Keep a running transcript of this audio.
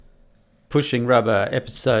Pushing Rubber,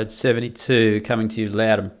 episode 72, coming to you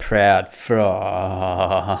loud and proud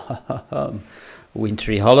from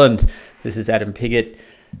wintry Holland. This is Adam Piggott,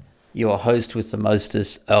 your host with the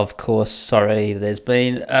mostest. Of course, sorry, there's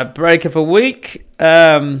been a break of a week,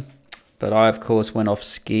 but I, of course, went off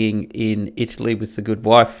skiing in Italy with the good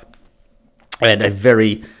wife, and a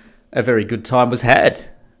very good time was had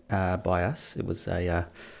by us. It was a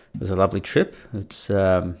lovely trip. It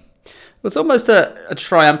was almost a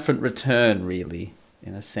triumphant return, really,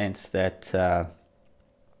 in a sense that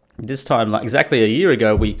this time, like exactly a year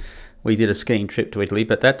ago, we did a skiing trip to Italy,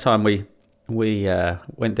 but that time we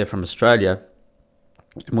went there from Australia,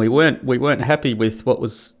 and we weren't happy with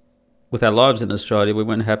with our lives in Australia. We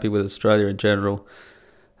weren't happy with Australia in general,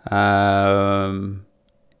 and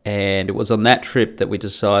it was on that trip that we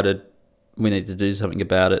decided we needed to do something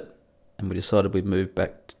about it, and we decided we'd move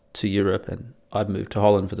back to Europe, and I'd moved to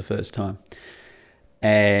Holland for the first time.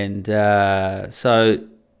 And so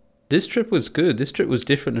this trip was good. This trip was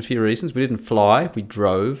different in a few reasons. We didn't fly, we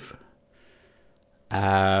drove.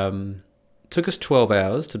 Took us 12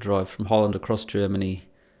 hours to drive from Holland across Germany,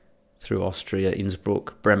 through Austria,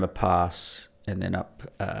 Innsbruck, Bremer Pass, and then up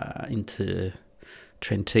into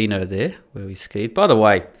Trentino there, where we skied. By the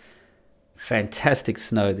way, fantastic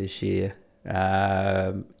snow this year.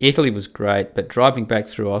 Italy was great, but driving back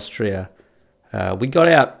through Austria, we got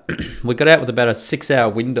out with about a 6-hour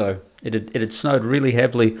window. It had snowed really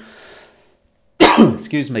heavily.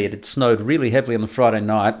 Excuse me. It had snowed really heavily on the Friday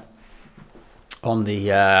night on the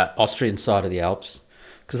Austrian side of the Alps.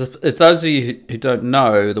 Because if those of you who don't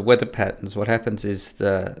know the weather patterns, what happens is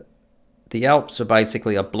the Alps are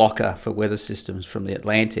basically a blocker for weather systems from the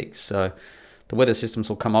Atlantic. So the weather systems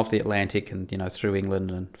will come off the Atlantic and through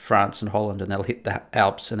England and France and Holland, and they'll hit the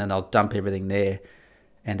Alps, and then they'll dump everything there.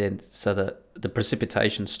 And then so the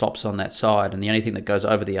precipitation stops on that side, and the only thing that goes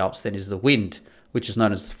over the Alps then is the wind, which is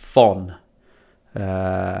known as Fohn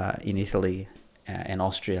in Italy and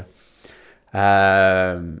Austria.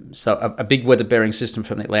 So a big weather-bearing system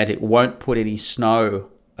from the Atlantic won't put any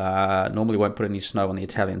snow, normally won't put any snow on the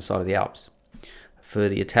Italian side of the Alps. For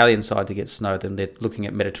the Italian side to get snow, then they're looking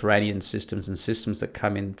at Mediterranean systems and systems that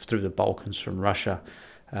come in through the Balkans from Russia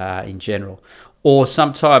in general. Or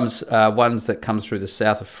sometimes ones that come through the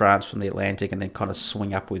south of France from the Atlantic and then kind of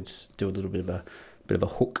swing upwards, do a little bit of a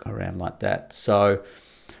hook around like that. So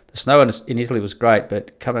the snow in Italy was great,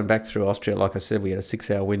 but coming back through Austria, like I said, we had a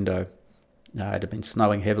 6-hour window. It had been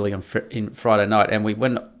snowing heavily on Friday night, and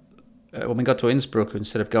when we got to Innsbruck,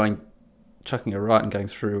 instead of chucking a right and going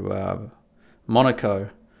through Monaco,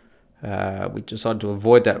 we decided to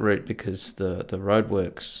avoid that route because the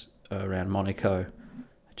roadworks around Monaco,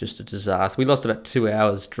 just a disaster. We lost about 2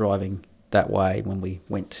 hours driving that way when we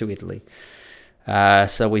went to Italy.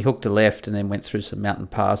 So we hooked a left and then went through some mountain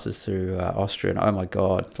passes through Austria. And oh my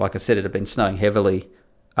God, like I said, it had been snowing heavily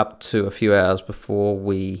up to a few hours before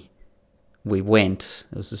we went.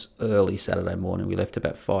 It was this early Saturday morning. We left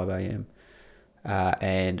about 5 a.m.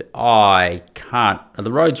 And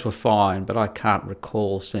the roads were fine, but I can't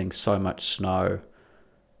recall seeing so much snow.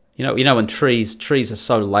 You know when trees are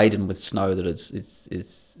so laden with snow that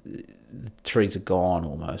the trees are gone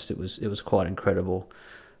almost. It was quite incredible.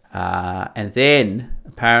 And then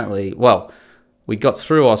apparently, we got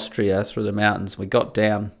through Austria, through the mountains. We got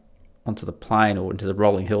down onto the plain or into the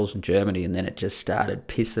rolling hills in Germany, and then it just started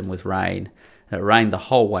pissing with rain. And it rained the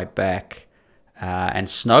whole way back, and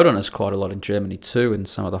snowed on us quite a lot in Germany too. In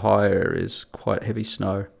some of the higher areas, quite heavy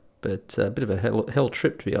snow. But a bit of a hell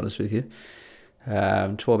trip, to be honest with you.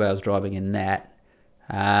 12 hours driving in that.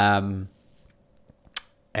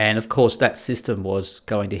 And of course, that system was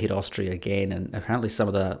going to hit Austria again, and apparently some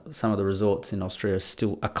of the resorts in Austria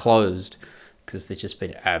are closed because they've just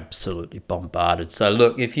been absolutely bombarded. So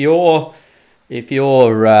look, if you're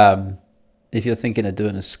thinking of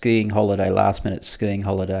doing a last-minute skiing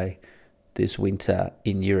holiday this winter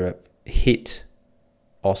in Europe, hit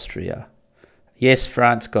Austria. Yes,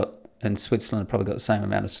 France and Switzerland probably got the same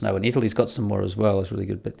amount of snow, and Italy's got some more as well. It's really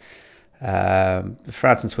good, but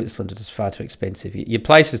France and Switzerland are just far too expensive. Your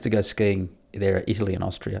places to go skiing, there are Italy and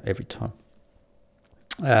Austria every time.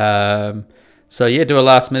 So yeah, do a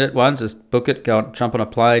last minute one. Just book it, jump on a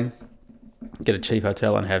plane, get a cheap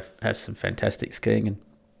hotel, and have some fantastic skiing. And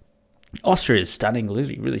Austria is stunning,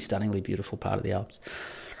 really stunningly beautiful part of the Alps.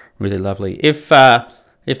 Really lovely. If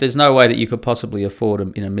there's no way that you could possibly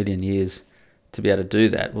afford in a million years to be able to do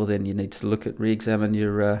that, well then you need to re-examine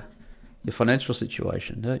your financial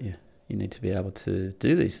situation, don't you? You need to be able to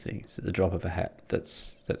do these things at the drop of a hat.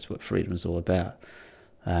 That's what freedom is all about.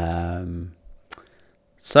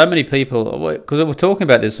 So many people, because we were talking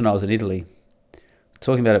about this when I was in Italy,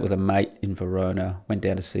 Talking about it with a mate in Verona. Went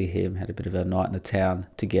down to see him. Had a bit of a night in the town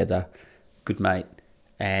together. Good mate.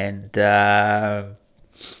 And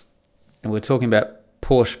we're talking about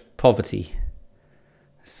Porsche poverty.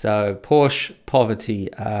 So Porsche poverty,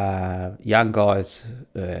 young guys,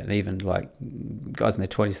 and even like guys in their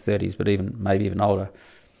 20s, 30s, but maybe even older,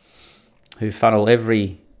 who funnel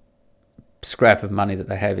every scrap of money that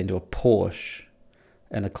they have into a Porsche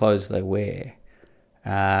and the clothes they wear.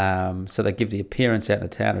 So they give the appearance out in the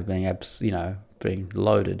town of being, being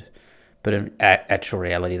loaded. But in actual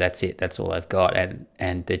reality, that's it. That's all they've got. And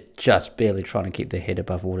they're just barely trying to keep their head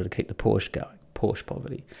above water to keep the Porsche going. Porsche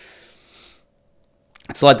poverty.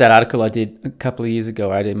 It's like that article I did a couple of years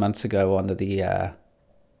ago, 18 months ago, on the...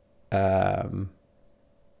 I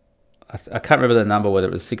can't remember the number, whether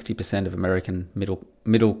it was 60% of American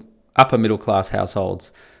upper middle class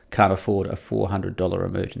households can't afford a $400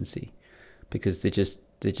 emergency because they're just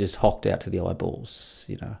hocked out to the eyeballs,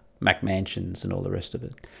 Mac mansions and all the rest of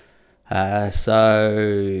it. So,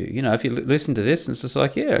 if you listen to this, it's just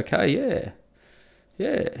like, yeah,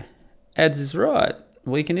 Ads is right.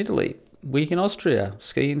 Week in Italy, week in Austria,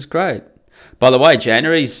 skiing's great. By the way,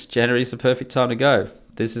 January's the perfect time to go.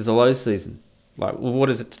 This is the low season. Like, well, what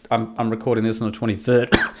is it? I'm recording this on the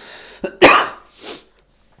 23rd.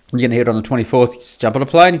 You're going to hear it on the 24th. Just jump on a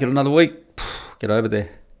plane, you get another week, get over there.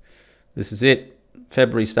 This is it.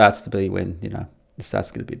 February starts to be when, it starts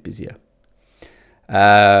to get a bit busier.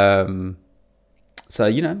 So,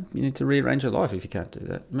 you need to rearrange your life if you can't do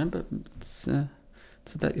that. Remember, it's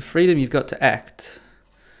about your freedom. You've got to act,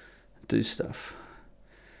 do stuff.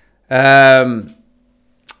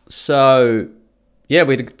 So, yeah,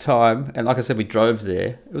 we had a good time. And like I said, we drove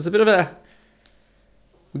there. It was a bit of a...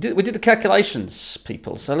 We did the calculations,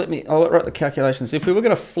 people. So I'll write the calculations. If we were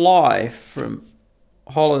going to fly from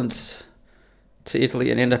Holland to Italy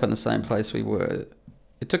and end up in the same place we were,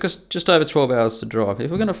 it took us just over 12 hours to drive.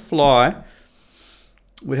 If we're going to fly,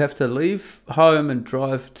 we'd have to leave home and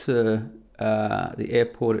drive to the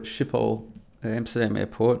airport at Schiphol, Amsterdam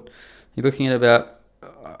airport. You're looking at about,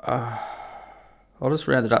 I'll just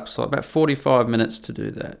round it up, so about 45 minutes to do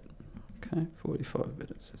that. Okay, 45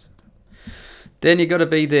 minutes. Then you got to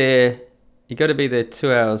be there. You got to be there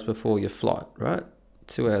 2 hours before your flight, right?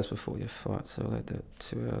 2 hours before your flight. So I'll add that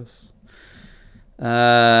 2 hours.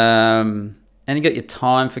 And you got your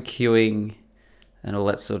time for queuing and all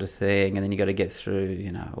that sort of thing. And then you got to get through,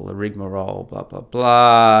 all the rigmarole, blah, blah,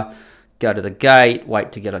 blah. Go to the gate,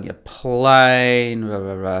 wait to get on your plane, blah,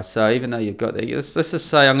 blah, blah. So even though you've got there, let's just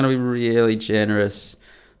say I'm going to be really generous.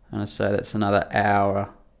 I'm going to say that's another hour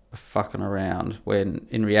of fucking around, when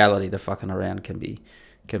in reality the fucking around can be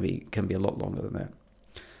a lot longer than that.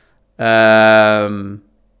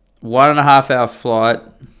 1.5 hour flight.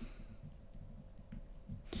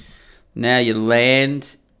 Now you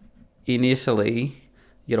land in Italy,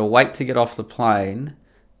 you got to wait to get off the plane,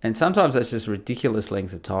 and sometimes that's just ridiculous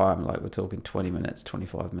length of time, like we're talking 20 minutes,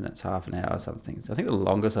 25 minutes, half an hour or something. So I think the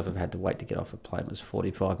longest I've ever had to wait to get off a plane was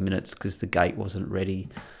 45 minutes because the gate wasn't ready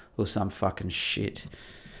or some fucking shit.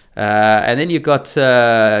 And then you've got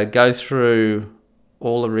to go through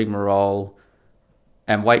all the rigmarole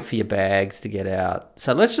and wait for your bags to get out.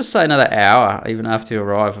 So let's just say another hour, even after you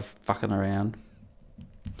arrive, of fucking around.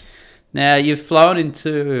 Now, you've flown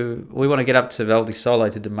into... We want to get up to Val di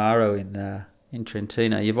Sole, to Demaro in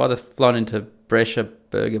Trentino. You've either flown into Brescia,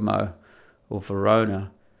 Bergamo, or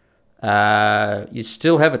Verona. You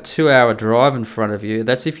still have a 2-hour drive in front of you.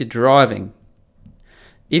 That's if you're driving.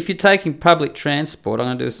 If you're taking public transport, I'm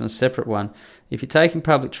going to do this in a separate one. If you're taking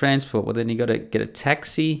public transport, well, then you got to get a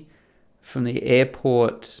taxi from the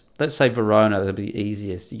airport. Let's say Verona, that'll be the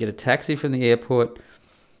easiest. You get a taxi from the airport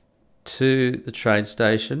to the train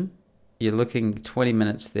station. You're looking 20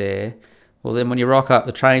 minutes there. Well, then when you rock up,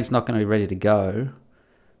 the train's not going to be ready to go.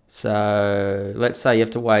 So let's say you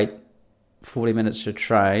have to wait 40 minutes for a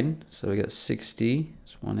train. So we got 60.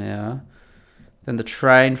 It's 1 hour. Then the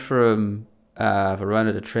train from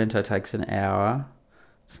Verona to Trento takes an hour.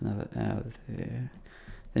 It's another hour there.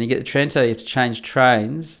 Then you get to Trento, you have to change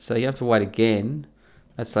trains. So you have to wait again.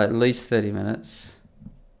 That's like at least 30 minutes.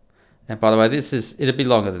 And by the way, it'll be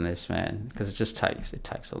longer than this, man, because it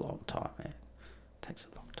takes a long time, man. It takes a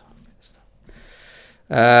long time to get this stuff.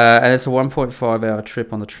 And it's a 1.5 hour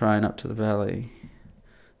trip on the train up to the valley.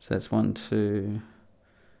 So that's 1, 2,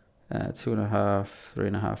 2.5,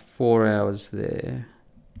 3.5, 4 hours there.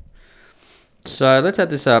 So let's add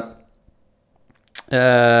this up.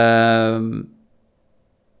 I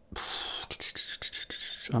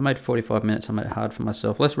made 45 minutes. I made it hard for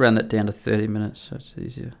myself. Let's round that down to 30 minutes so it's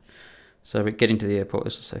easier. So we're getting to the airport,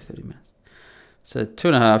 let's just say 30 minutes. So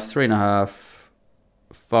 2.5, 3.5,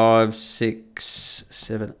 5, 6,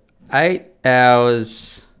 7, 8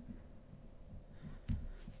 hours.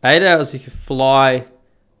 8 hours if you fly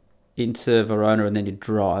into Verona and then you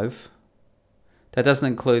drive. That doesn't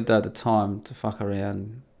include, though, the time to fuck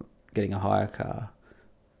around getting a hire car.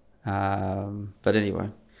 But anyway.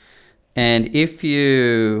 And if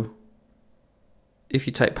you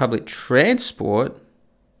take public transport,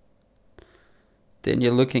 then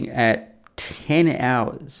you're looking at 10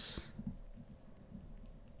 hours.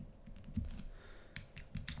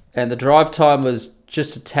 And the drive time was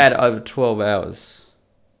just a tad over 12 hours.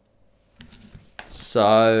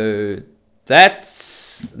 So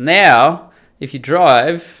that's now, if you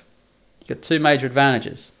drive, you've got two major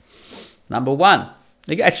advantages. Number one,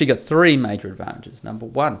 you actually got three major advantages. Number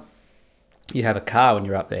one, you have a car when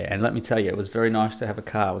you're up there. And let me tell you, it was very nice to have a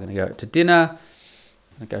car. We're going to go to dinner.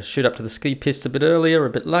 I'm going to go shoot up to the ski piste a bit earlier, a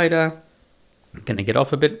bit later. I'm going to get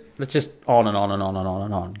off a bit. Let's just on and on and on and on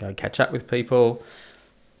and on. Go catch up with people.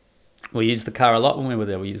 We used the car a lot when we were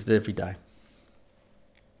there. We used it every day.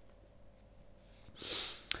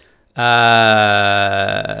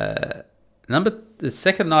 The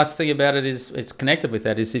second nice thing about it is it's connected with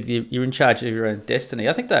that is if you're in charge of your own destiny.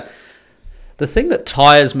 I think that the thing that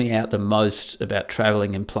tires me out the most about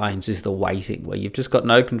traveling in planes is the waiting, where you've just got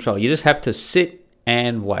no control. You just have to sit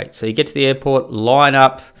and wait. So you get to the airport, line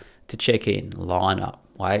up to check in, line up.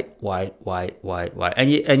 Wait.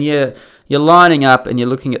 And you're lining up and you're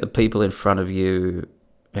looking at the people in front of you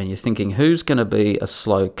and you're thinking, who's going to be a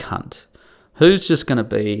slow cunt? Who's just going to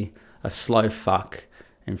be a slow fuck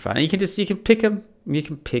in front? And you can pick them. You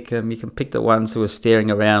can pick the ones who are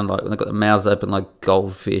staring around like when they've got their mouths open like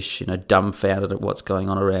goldfish, dumbfounded at what's going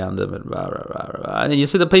on around them, and rah, rah, rah, rah. And then you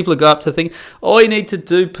see the people who go up to think, all you need to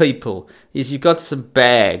do, people, is you've got some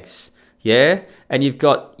bags. Yeah, and you've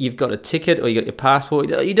got a ticket or you got your passport.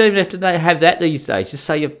 You don't even have to have that these days. Just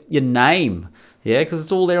say your name, yeah, because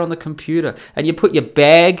it's all there on the computer. And you put your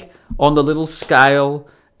bag on the little scale,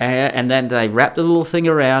 and then they wrap the little thing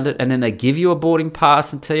around it, and then they give you a boarding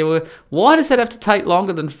pass and tell you, why does that have to take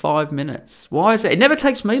longer than 5 minutes? Why is that? It never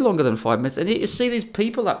takes me longer than 5 minutes. And you see these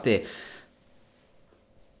people up there,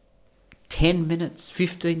 10 minutes,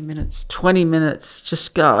 15 minutes, 20 minutes,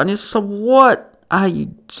 just go. And it's so, what are you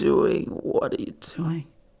doing? What are you doing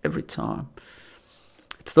every time?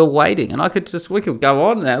 It's the waiting. And we could go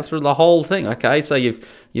on now through the whole thing. Okay, so you've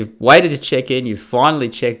waited to check in, you've finally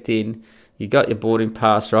checked in, you got your boarding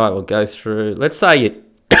pass, right? We'll go through. Let's say you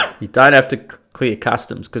don't have to clear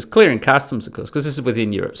customs, because clearing customs, of course, because this is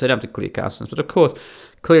within Europe, so you don't have to clear customs. But of course,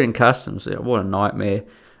 clearing customs, what a nightmare.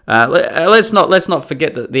 Let's not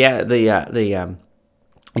forget the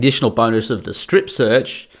additional bonus of the strip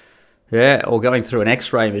search. Yeah, or going through an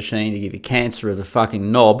X-ray machine to give you cancer of the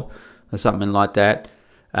fucking knob or something like that.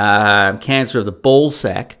 Cancer of the ball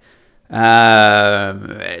sack.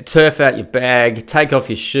 Turf out your bag, take off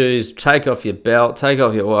your shoes, take off your belt, take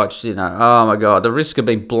off your watch. Oh my God, the risk of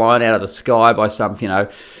being blown out of the sky by some,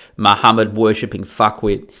 Muhammad worshipping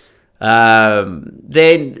fuckwit.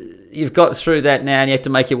 Then you've got through that now, and you have to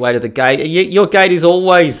make your way to the gate. Your gate is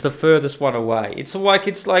always the furthest one away. It's like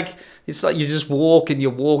you just walk and you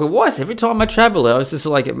walk. And why is every time I travel, I was just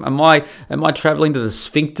like, am I traveling to the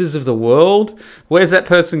sphincters of the world? Where's that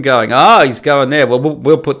person going? Oh, he's going there. Well,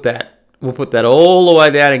 we'll put that all the way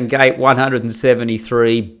down in gate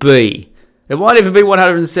 173B. It might even be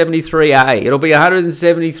 173A. It'll be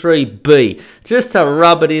 173B, just to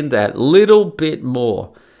rub it in that little bit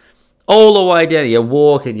more. All the way down, you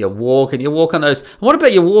walk and you walk and you walk on those. What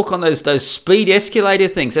about you walk on those speed escalator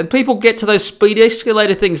things? And people get to those speed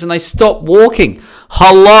escalator things and they stop walking.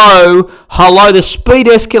 Hello, the speed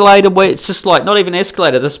escalator where it's just like, not even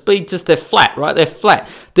escalator, the speed just, they're flat, right? They're flat.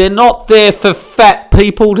 They're not there for fat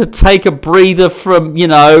people to take a breather from,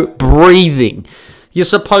 breathing. You're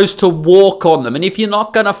supposed to walk on them. And if you're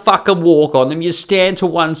not going to fucking walk on them, you stand to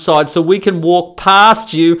one side so we can walk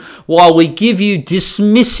past you while we give you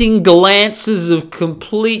dismissing glances of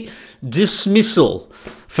complete dismissal,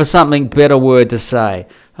 for something better word to say.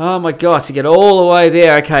 Oh my gosh, you get all the way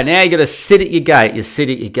there. Okay, now you got to sit at your gate. You sit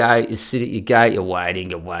at your gate, you're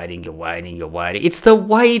waiting. It's the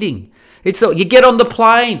waiting. You get on the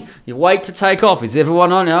plane, you wait to take off. Is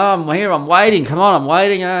everyone on? Oh, I'm here, I'm waiting. Come on, I'm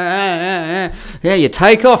waiting. Yeah, you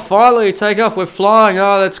take off. Finally, you take off. We're flying.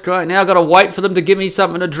 Oh, that's great. Now I've got to wait for them to give me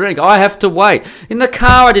something to drink. I have to wait. In the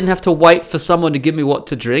car, I didn't have to wait for someone to give me what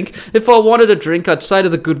to drink. If I wanted a drink, I'd say to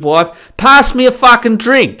the good wife, pass me a fucking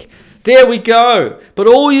drink. There we go. But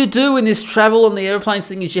all you do in this travel on the airplane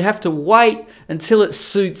thing is you have to wait until it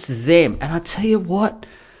suits them. And I tell you what,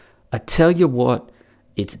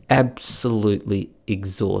 it's absolutely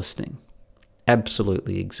exhausting.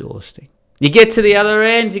 Absolutely exhausting. You get to the other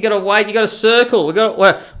end, you got to wait, you got to circle.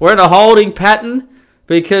 We're in a holding pattern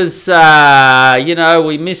because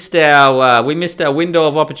we missed our window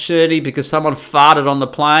of opportunity because someone farted on the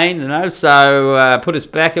plane. So put us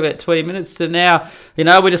back about 20 minutes. So now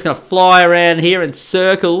we're just going to fly around here in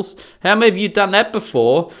circles. How many of you done that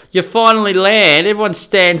before? You finally land, everyone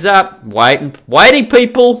stands up, waiting,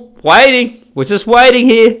 people, waiting. We're just waiting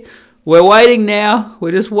here. We're waiting now.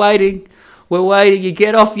 We're just waiting. We're waiting. You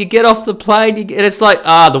get off the plane. And it's like,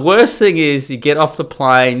 the worst thing is you get off the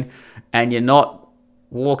plane and you're not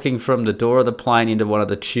walking from the door of the plane into one of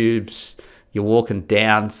the tubes. You're walking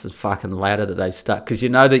down the fucking ladder that they've stuck because you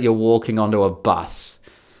know that you're walking onto a bus.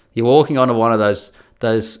 You're walking onto one of those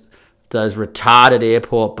retarded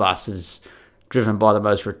airport buses driven by the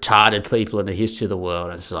most retarded people in the history of the world.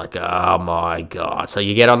 And it's like, oh my God. So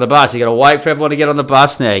you get on the bus. You got to wait for everyone to get on the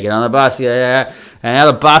bus now. You get on the bus. Yeah. And now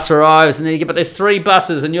the bus arrives. And then but there's 3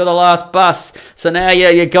 buses and you're the last bus. So now,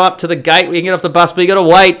 you go up to the gate where you can get off the bus, but you got to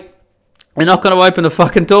wait. They're not going to open the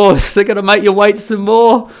fucking doors. They're going to make you wait some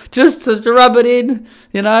more just to rub it in,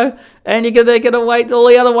 And they're going to wait till all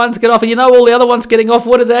the other ones get off. And all the other ones getting off,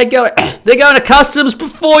 what are they going? They're going to customs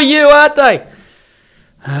before you, aren't they?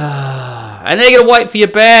 And they're going to wait for your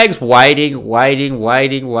bags. Waiting. What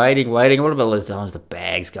about those times the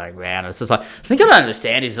bags going around? It's just like, the thing I don't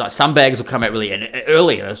understand is like some bags will come out really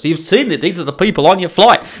early. So you've seen that these are the people on your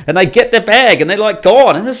flight and they get their bag and they're like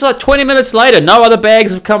gone. And it's like 20 minutes later, no other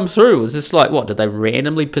bags have come through. It's just like, what, did they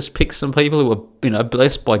randomly just pick some people who were,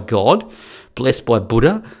 blessed by God, blessed by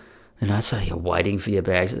Buddha? So you're waiting for your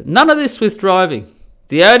bags. None of this with driving.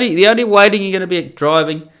 The only waiting you're going to be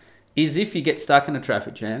driving is if you get stuck in a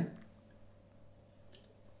traffic jam.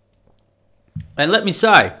 And let me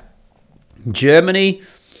say, Germany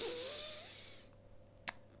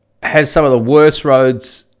has some of the worst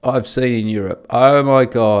roads I've seen in Europe. Oh my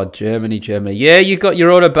God, Germany. Yeah, you got your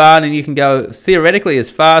Autobahn and you can go theoretically as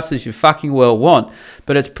fast as you fucking well want,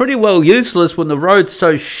 but it's pretty well useless when the road's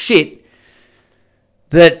so shit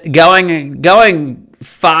that going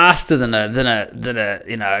faster than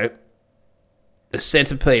a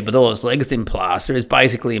centipede with all its legs in plaster is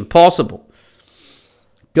basically impossible.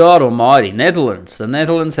 God almighty, Netherlands. The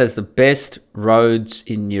Netherlands has the best roads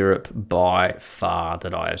in Europe by far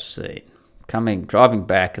that I have seen. Driving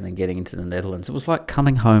back and then getting into the Netherlands, it was like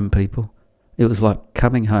coming home, people. It was like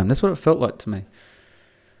coming home. That's what it felt like to me.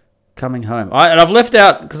 Coming home. And I've left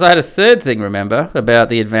out, because I had a third thing, remember, about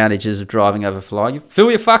the advantages of driving over flying. You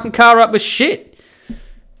fill your fucking car up with shit.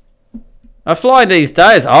 I fly these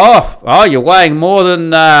days. Oh, you're weighing more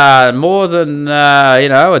than a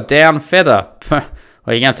down feather.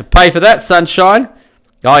 Well, you're going to have to pay for that, sunshine.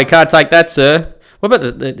 Oh, you can't take that, sir. What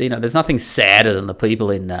about there's nothing sadder than the people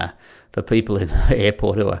in the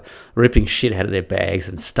airport who are ripping shit out of their bags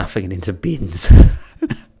and stuffing it into bins.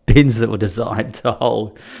 Bins that were designed to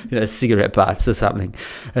hold, cigarette butts or something.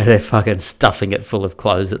 And they're fucking stuffing it full of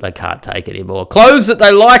clothes that they can't take anymore. Clothes that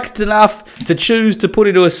they liked enough to choose to put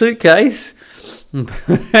into a suitcase.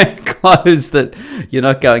 Clothes that you're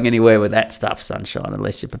not going anywhere with that stuff, sunshine,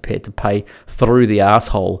 unless you're prepared to pay through the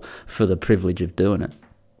asshole for the privilege of doing it.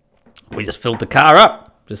 We just filled the car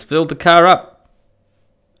up.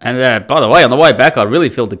 And by the way, on the way back, I really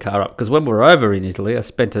filled the car up because when we were over in Italy, I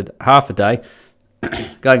spent half a day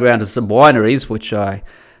going around to some wineries, which I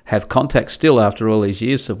have contact still after all these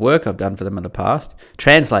years of work I've done for them in the past,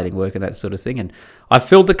 translating work and that sort of thing. And I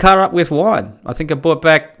filled the car up with wine. I think I bought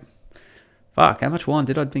back, how much wine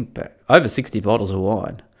did I think back? Over 60 bottles of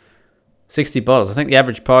wine. 60 bottles. I think the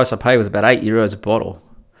average price I paid was about €8 a bottle.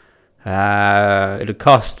 It'd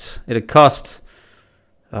cost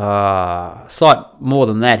slight more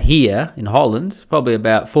than that here in Holland, probably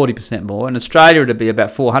about 40% more. In Australia, it'd be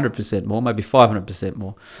about 400% more, maybe 500%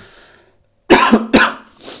 more.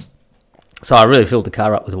 So I really filled the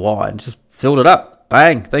car up with wine, just filled it up.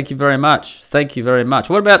 Bang, thank you very much.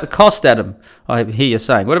 What about the cost, Adam? I hear you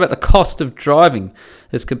saying. What about the cost of driving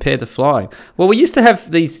as compared to flying? Well, we used to have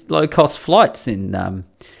these low-cost flights in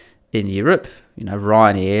Europe,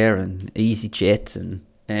 Ryanair and EasyJet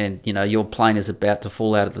and your plane is about to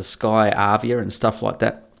fall out of the sky, Avia and stuff like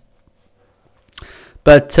that.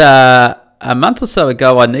 But a month or so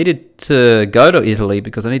ago, I needed to go to Italy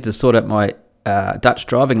because I needed to sort out my Dutch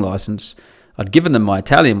driving license. I'd given them my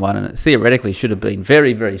Italian one, and it theoretically should have been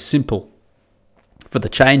very, very simple for the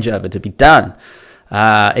changeover to be done,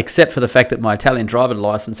 except for the fact that my Italian driving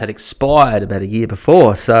license had expired about a year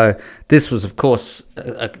before. So this was, of course,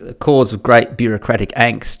 a cause of great bureaucratic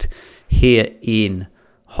angst here in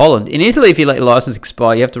Holland. In Italy, if you let your license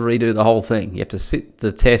expire, you have to redo the whole thing. You have to sit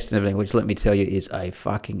the test and everything, which, let me tell you, is a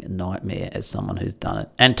fucking nightmare as someone who's done it.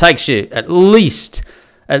 And takes you at least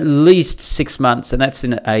 6 months, and that's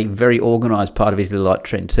in a very organised part of Italy like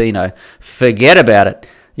Trentino. Forget about it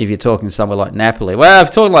if you're talking somewhere like Napoli. Well, if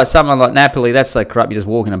you're talking like someone like Napoli, that's so corrupt, you just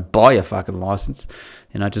walk in and buy your fucking licence.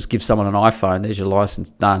 Just give someone an iPhone, there's your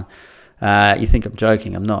licence, done. You think I'm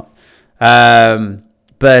joking, I'm not.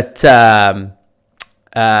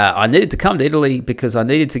 I needed to come to Italy because I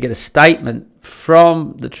needed to get a statement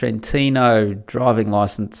from the Trentino driving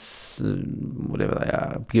license, whatever they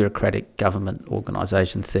are, bureaucratic government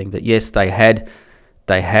organisation thing, that yes, they had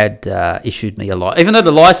issued me a license. Even though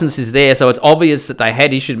the license is there, so it's obvious that they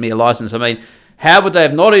had issued me a license. I mean, how would they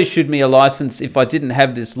have not issued me a license if I didn't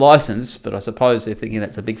have this license? But I suppose they're thinking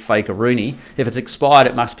that's a big fake-a-rooney. If it's expired,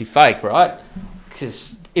 it must be fake, right?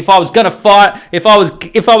 Because if I was gonna fake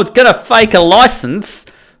a license,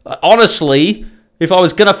 honestly, if I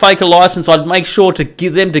was gonna fake a license, I'd make sure to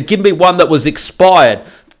give me one that was expired,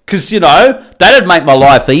 because that'd make my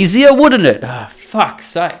life easier, wouldn't it? Fuck's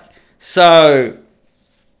sake! So,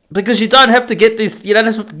 because you don't have to get this, you don't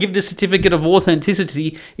have to give the certificate of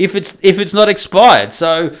authenticity if it's not expired.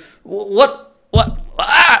 So, what?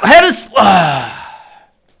 How does?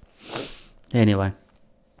 Anyway.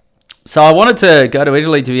 So I wanted to go to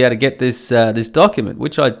Italy to be able to get this document,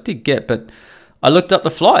 which I did get, but I looked up the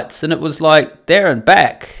flights and it was like there and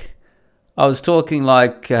back. I was talking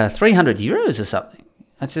like €300 or something.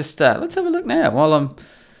 It's just let's have a look now while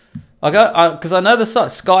because I know the site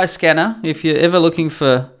Skyscanner. If you're ever looking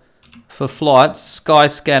for flights,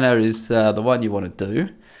 Skyscanner is the one you want to do.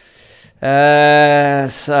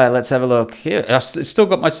 So let's have a look here. I've still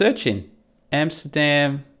got my search in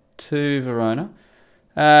Amsterdam to Verona.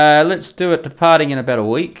 Let's do it departing in about a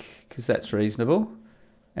week, because that's reasonable.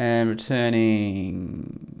 And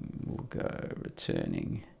returning,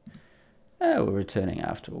 we're returning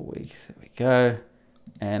after a week. There we go.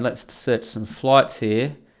 And let's search some flights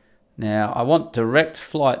here. Now, I want direct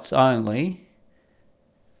flights only.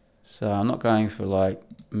 So I'm not going for like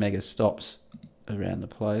mega stops around the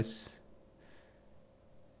place.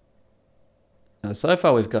 Now, so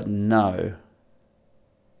far we've got no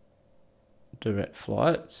direct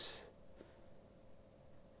flights,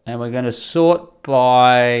 and we're going to sort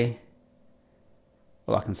by,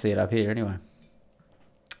 well, I can see it up here anyway.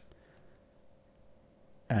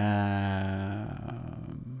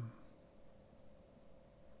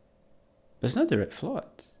 There's no direct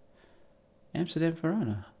flights. Amsterdam,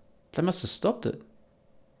 Verona. They must have stopped it.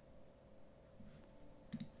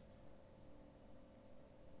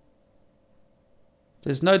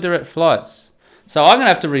 There's no direct flights. So I'm going to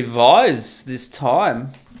have to revise this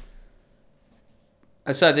time.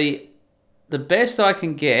 So the best I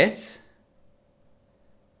can get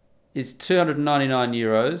is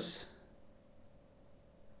 €299.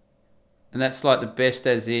 And that's like the best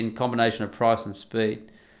as in combination of price and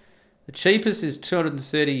speed. The cheapest is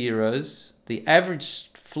 €230. The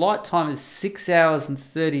average flight time is 6 hours and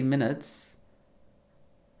 30 minutes.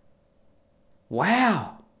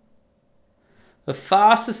 Wow. The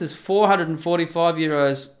fastest is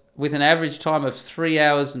 €445 with an average time of 3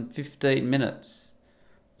 hours and 15 minutes.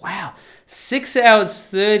 Wow. 6 hours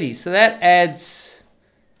 30. So that adds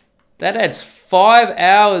 5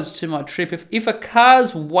 hours to my trip. If a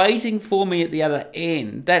car's waiting for me at the other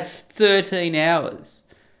end, that's 13 hours.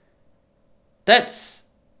 That's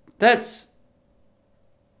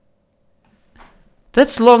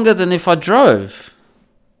longer than if I drove.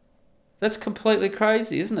 That's completely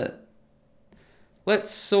crazy, isn't it?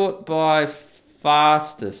 Let's sort by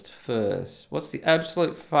fastest first. What's the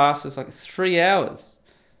absolute fastest? Like 3 hours.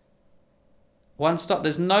 One stop.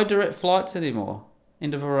 There's no direct flights anymore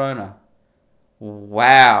into Verona.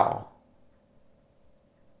 Wow.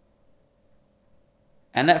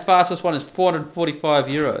 And that fastest one is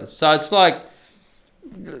 €445. So it's like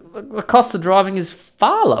the cost of driving is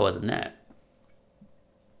far lower than that.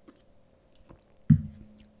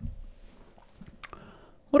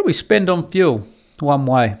 What do we spend on fuel one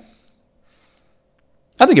way?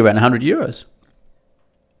 I think around €100.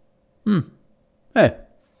 Yeah.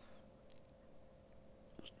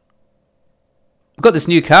 I've got this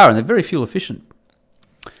new car and they're very fuel efficient.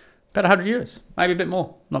 About €100, maybe a bit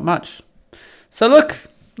more, not much. So look.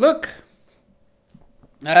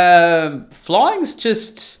 Flying's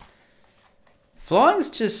just.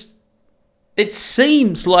 It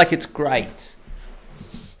seems like it's great.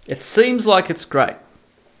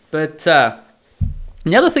 But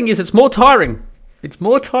the other thing is it's more tiring. It's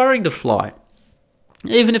more tiring to fly.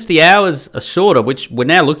 Even if the hours are shorter, which we're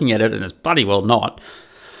now looking at it and it's bloody well not.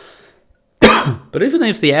 But even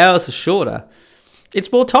if the hours are shorter,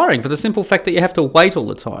 it's more tiring for the simple fact that you have to wait all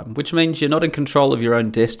the time, which means you're not in control of your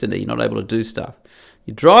own destiny. You're not able to do stuff.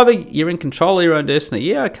 You're driving, you're in control of your own destiny.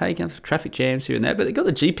 Yeah, okay, you can have traffic jams here and there, but they've got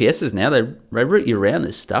the GPSs now. They route you around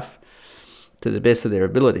this stuff to the best of their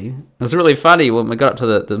ability. It was really funny when we got up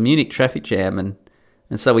to the Munich traffic jam, and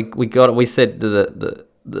so we said to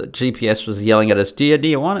the GPS was yelling at us, do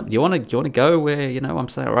you want to go where, I'm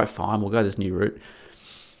saying, all right, fine, we'll go this new route.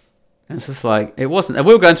 And it's just like, it wasn't, and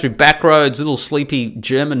we were going through back roads, little sleepy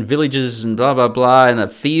German villages and blah, blah, blah, and the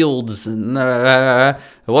fields, and it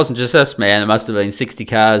wasn't just us, man. There must have been 60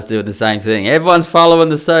 cars doing the same thing. Everyone's following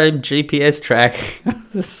the same GPS track.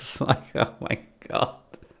 It's just like, oh my God.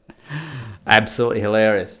 Absolutely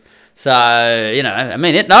hilarious. So,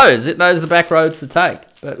 it knows the back roads to take.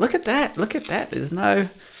 But look at that. There's no,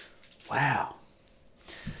 wow,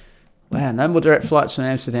 no more direct flights from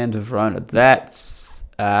Amsterdam to Verona. That's,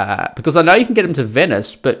 because I know you can get them to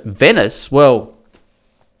Venice, but Venice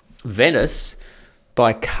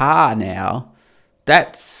by car now,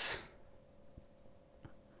 that's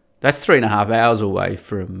 3.5 hours away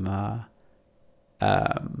from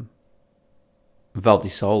Val di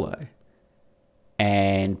Sole.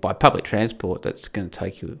 And by public transport, that's going to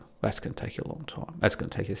take you a long time. That's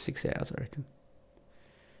going to take you 6 hours, I reckon.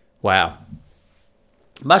 Wow.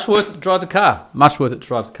 Much worth it to drive the car.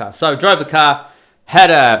 So drove the car,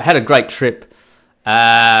 had a great trip,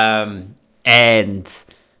 and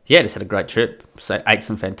just had a great trip. So ate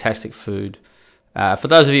some fantastic food. For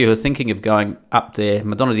those of you who are thinking of going up there,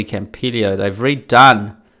 Madonna di Campiglio, they've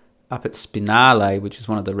redone up at Spinale, which is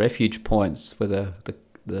one of the refuge points where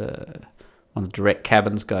the one of the direct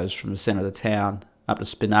cabins goes from the centre of the town up to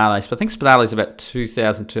Spinale. So I think Spinale is about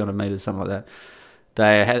 2,200 metres, something like that.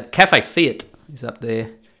 They had Cafe Fiat is up there,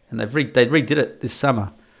 and they redid it this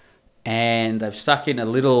summer, and they've stuck in a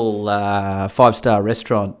little 5-star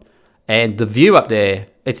restaurant, and the view up there.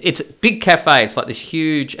 It's a big cafe. It's like this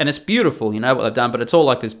huge, and it's beautiful. You know what they've done, but it's all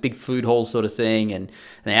like this big food hall sort of thing, and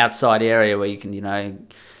an outside area where you can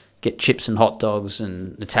get chips and hot dogs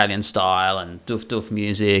and Italian style and doof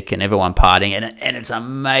music and everyone partying. And it's an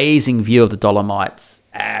amazing view of the Dolomites.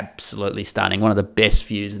 Absolutely stunning. One of the best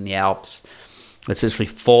views in the Alps. It's literally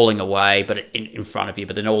falling away but in front of you,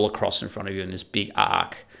 but then all across in front of you in this big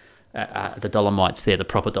arc. The Dolomites there, the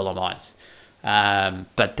proper Dolomites.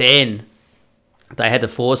 But then they had the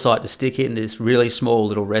foresight to stick in this really small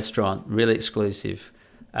little restaurant, really exclusive.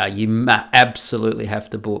 You absolutely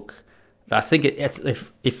have to book. I think if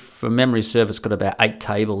from memory serves, it's got about 8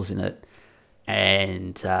 tables in it,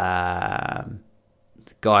 and the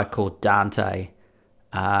guy called Dante.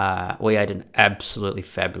 We ate an absolutely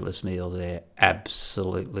fabulous meal there.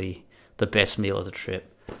 Absolutely the best meal of the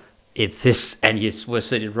trip. It's this, and yes, we're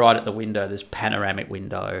sitting right at the window, this panoramic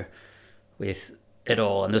window with it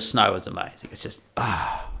all, and the snow was amazing. It's just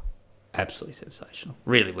absolutely sensational.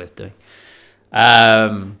 Really worth doing.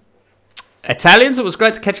 Italians, it was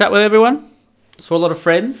great to catch up with everyone. Saw a lot of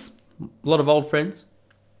friends, a lot of old friends.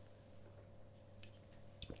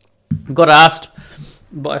 Got asked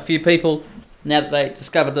by a few people now that they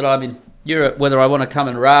discovered that I'm in Europe whether I want to come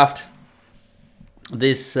and raft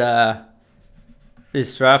this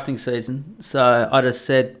rafting season. So I just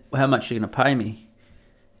said, how much are you going to pay me?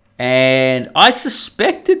 And I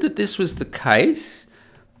suspected that this was the case,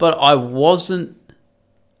 but I wasn't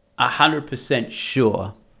 100%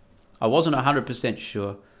 sure.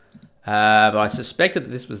 But I suspected that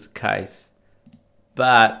this was the case.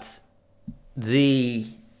 But the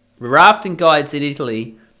rafting guides in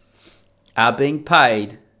Italy are being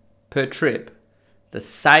paid per trip the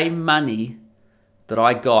same money that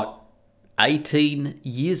I got 18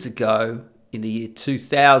 years ago in the year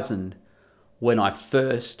 2000 when I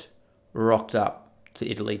first rocked up to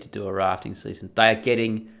Italy to do a rafting season. They are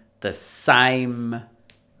getting the same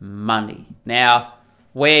money. Now,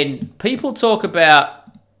 when people talk about,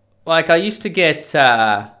 like, I used to get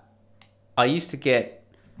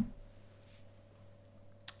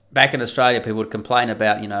back in Australia, people would complain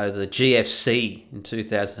about, the GFC in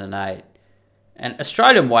 2008, and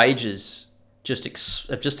Australian wages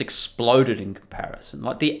have just exploded in comparison.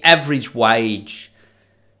 Like, the average wage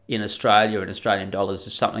in Australia in Australian dollars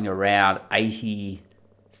is something around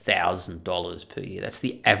 $80,000 per year. That's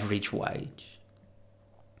the average wage.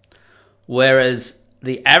 Whereas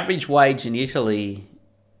the average wage in Italy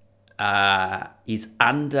is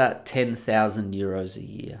under 10,000 euros a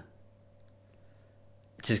year.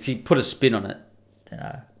 Just put a spin on it.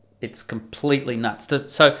 It's completely nuts.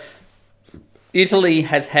 So Italy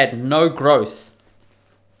has had no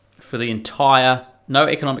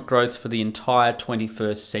economic growth for the entire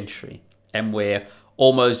 21st century. And we're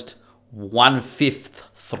almost 1/5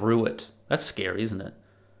 through it. That's scary, isn't it?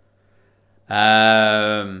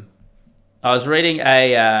 I was reading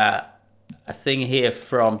a thing here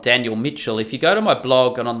from Daniel Mitchell. If you go to my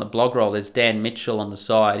blog, and on the blog roll, there's Dan Mitchell on the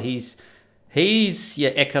side. He's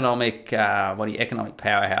your economic one of your economic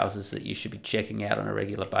powerhouses that you should be checking out on a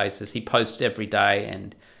regular basis. He posts every day,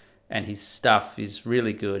 and his stuff is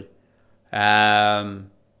really good. But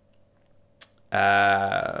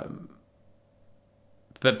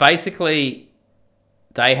basically,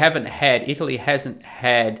 Italy hasn't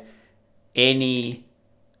had any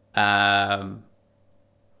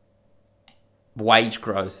wage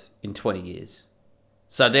growth in 20 years.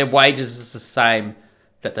 So their wages is the same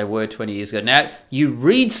that they were 20 years ago. Now, you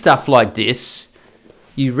read stuff like this,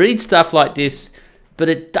 but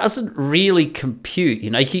it doesn't really compute.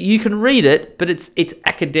 You can read it, but it's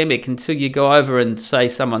academic until you go over and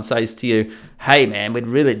someone says to you, hey man, we'd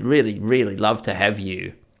really, really, really love to have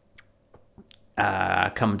you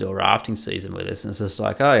come do a rafting season with us. And it's just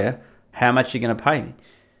like, oh yeah, how much are you going to pay me?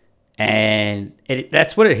 And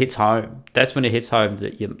that's when it hits home. That's when it hits home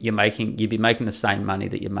that you'd be making the same money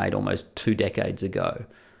that you made almost 2 decades ago.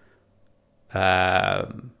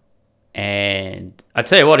 And I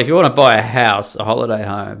tell you what, if you want to buy a house, a holiday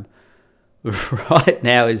home, right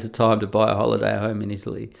now is the time to buy a holiday home in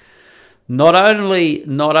Italy. Not only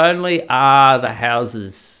are the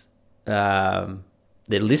houses their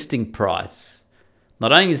listing price,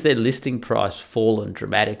 not only is their listing price fallen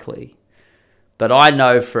dramatically, but I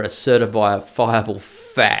know for a certifiable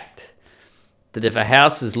fact that if a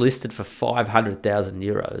house is listed for 500,000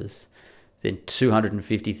 euros, then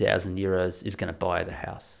 250,000 euros is going to buy the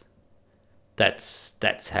house.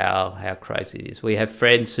 That's how crazy it is. We have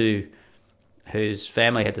friends whose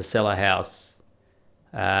family had to sell a house,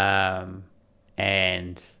 and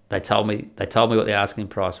they told me what the asking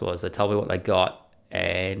price was. They told me what they got,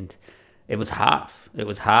 and it was half.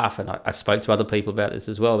 And I spoke to other people about this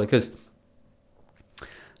as well because.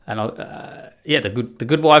 And the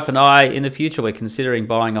good wife and I, in the future, we're considering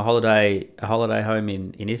buying a holiday home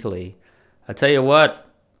in Italy. I tell you what,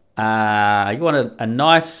 you want a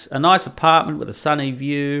nice apartment with a sunny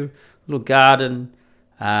view, little garden,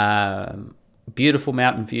 beautiful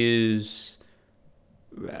mountain views,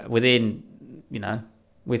 within a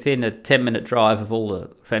 10-minute drive of all the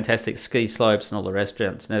fantastic ski slopes and all the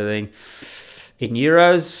restaurants and everything. In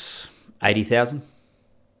euros, 80,000.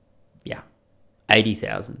 Yeah.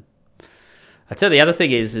 80,000. I tell you, the other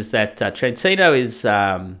thing is that Trentino is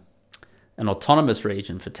an autonomous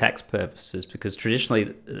region for tax purposes because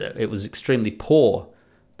traditionally it was extremely poor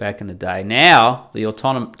back in the day. Now the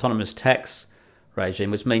autonomous tax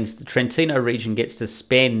regime, which means the Trentino region gets to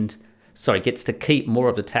keep more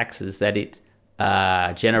of the taxes that it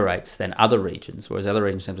generates than other regions, whereas other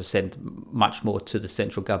regions have to send much more to the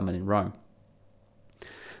central government in Rome.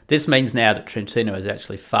 This means now that Trentino is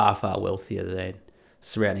actually far, far wealthier than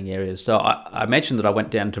surrounding areas. So I mentioned that I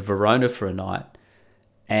went down to Verona for a night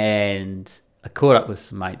and I caught up with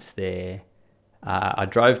some mates there. I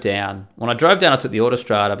drove down. When I drove down, I took the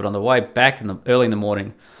Autostrada, but on the way back early in the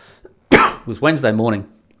morning, it was Wednesday morning,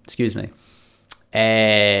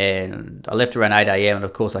 and I left around 8 a.m. and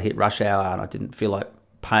of course I hit rush hour and I didn't feel like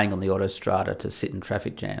paying on the Autostrada to sit in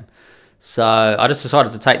traffic jam. So I just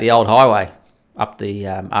decided to take the old highway up the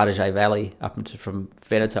Adige Valley from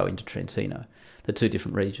Veneto into Trentino, the two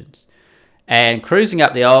different regions. And cruising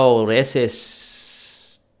up the old the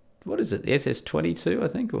SS22, I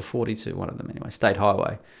think, or 42, one of them anyway, state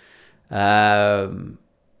highway.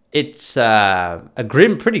 It's a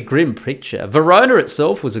pretty grim picture. Verona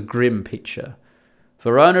itself was a grim picture.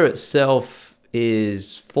 Verona itself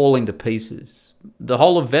is falling to pieces. The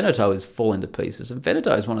whole of Veneto is falling to pieces. And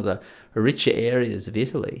Veneto is one of the richer areas of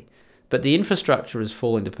Italy. But the infrastructure is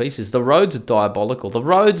falling to pieces. The roads are diabolical. The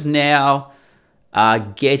roads now are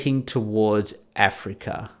getting towards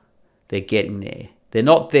Africa. They're getting there. They're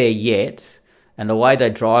not there yet, and the way they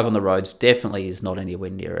drive on the roads definitely is not anywhere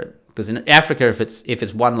near it. Because in Africa, if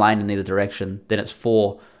it's one lane in either direction, then it's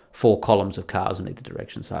four columns of cars in either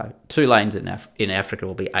direction. So 2 lanes in Africa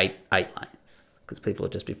will be eight lanes. Because people will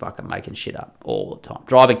just be fucking making shit up all the time.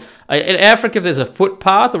 Driving in Africa, if there's a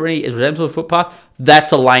footpath or any resemblance of a footpath,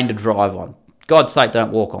 that's a lane to drive on. God's sake,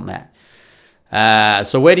 don't walk on that.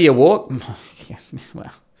 So where do you walk?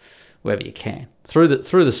 Well, wherever you can, through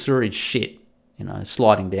the sewage shit,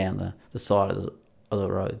 sliding down the side of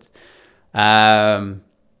the roads.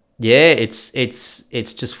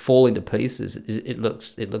 It's just falling to pieces. It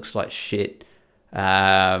looks like shit.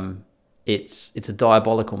 It's a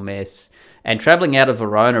diabolical mess. And traveling out of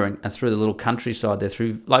Verona and through the little countryside there,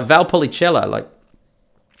 through like Valpolicella, like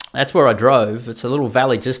That's where I drove. It's a little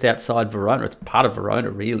valley just outside Verona. It's part of Verona,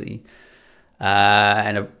 really,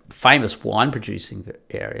 and a famous wine producing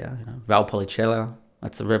area. Valpolicella.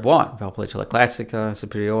 That's the red wine. Valpolicella Classica,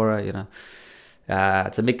 Superiore.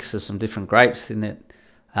 It's a mix of some different grapes in it.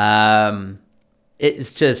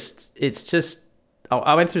 It's just.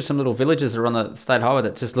 I went through some little villages that are on the state highway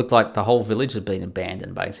that just looked like the whole village had been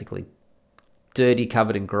abandoned, basically. Dirty,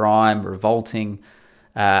 covered in grime, revolting.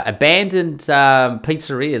 Abandoned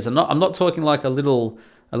pizzerias. I'm not talking like a little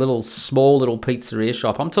small little pizzeria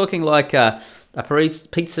shop. I'm talking like a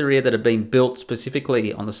pizzeria that had been built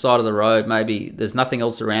specifically on the side of the road. Maybe there's nothing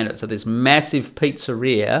else around it. So this massive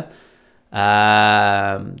pizzeria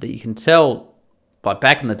that you can tell by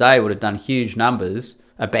back in the day would have done huge numbers.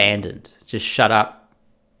 Abandoned, just shut up.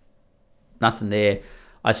 Nothing there.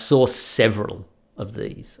 I saw several of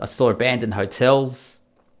these. I saw abandoned hotels.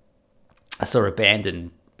 I saw abandoned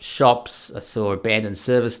shops. I saw abandoned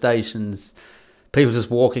service stations. People just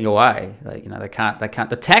walking away. They can't.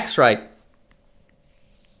 The tax rate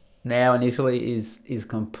now in Italy is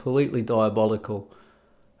completely diabolical.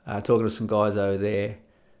 Talking to some guys over there,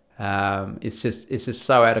 it's just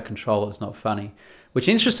so out of control. It's not funny. Which,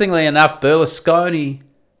 interestingly enough, Berlusconi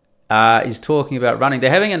is talking about running. They're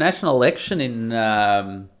having a national election in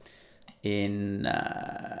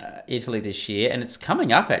Italy this year, and it's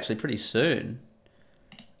coming up actually pretty soon.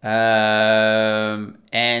 And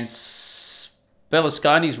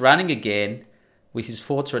Berlusconi's running again with his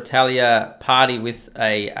Forza Italia party with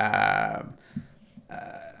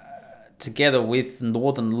together with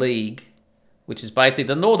Northern League, which is basically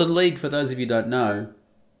the Northern League. For those of you who don't know,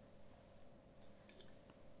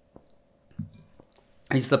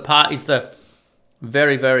 he's the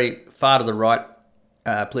very, very far to the right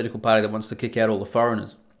political party that wants to kick out all the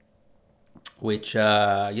foreigners, which,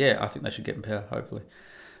 I think they should get in power, hopefully.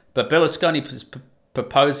 But Berlusconi is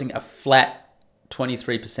proposing a flat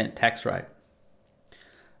 23% tax rate.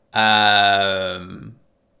 Now,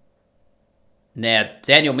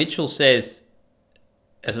 Daniel Mitchell says,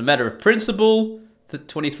 as a matter of principle, that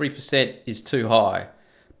 23% is too high.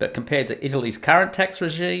 But compared to Italy's current tax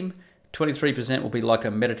regime, 23% will be like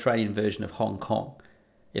a Mediterranean version of Hong Kong,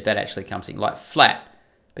 if that actually comes in, like flat.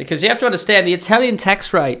 Because you have to understand, the Italian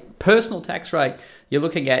tax rate, personal tax rate you're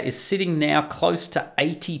looking at, is sitting now close to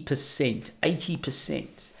 80%. 80%.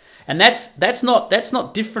 And that's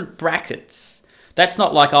not different brackets. That's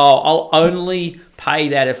not like, I'll only pay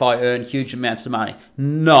that if I earn huge amounts of money.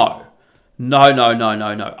 No. No.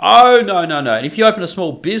 Oh, no. And if you open a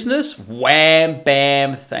small business, wham,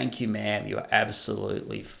 bam, thank you, ma'am. You're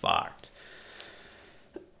absolutely fucked.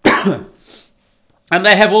 And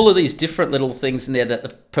they have all of these different little things in there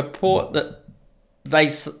that purport that they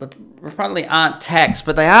apparently aren't taxed,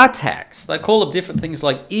 but they are taxed. They call them different things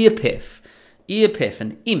like IRPEF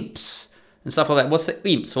and IMPS and stuff like that. What's the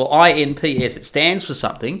IMPS? Well, INPS, it stands for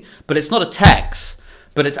something, but it's not a tax,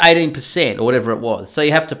 but it's 18% or whatever it was. So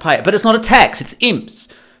you have to pay it, but it's not a tax, it's IMPS.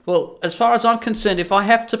 Well, as far as I'm concerned, if I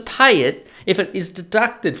have to pay it, if it is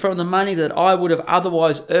deducted from the money that I would have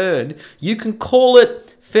otherwise earned, you can call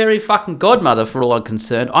it fairy fucking godmother for all I'm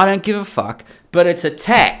concerned. I don't give a fuck, but it's a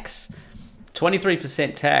tax.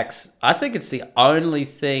 23% tax. I think it's the only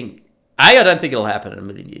thing. I don't think it'll happen in a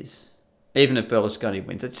million years, even if Berlusconi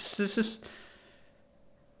wins. It's just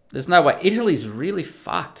there's no way. Italy's really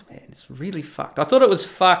fucked, man. It's really fucked. I thought it was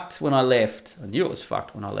fucked when I left. I knew it was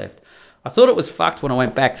fucked when I left. I thought it was fucked when I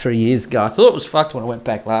went back 3 years ago. I thought it was fucked when I went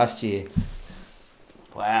back last year.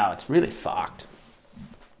 Wow, it's really fucked.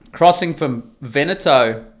 Crossing from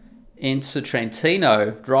Veneto into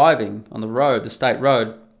Trentino, driving on the road, the state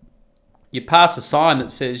road, you pass a sign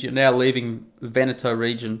that says you're now leaving the Veneto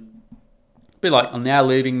region. Be like, I'm now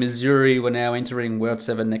leaving Missouri, we're now entering World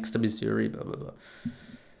 7 next to Missouri, blah, blah, blah.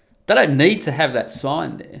 They don't need to have that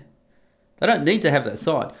sign there. They don't need to have that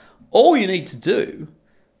sign. All you need to do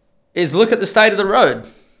is look at the state of the road.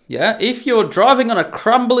 Yeah, if you're driving on a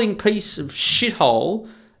crumbling piece of shithole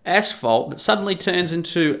asphalt that suddenly turns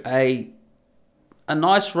into a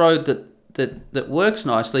nice road that works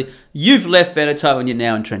nicely, you've left Veneto and you're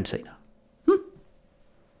now in Trentino.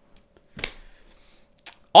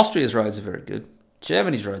 Austria's roads are very good.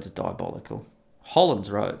 Germany's roads are diabolical. Holland's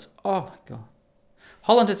roads, oh my God.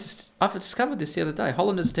 I've discovered this the other day.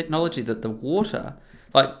 Holland has technology that the water,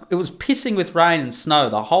 like it was pissing with rain and snow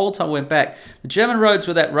the whole time I went back. The German roads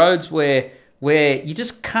were roads where you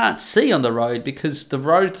just can't see on the road because the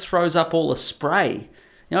road throws up all the spray.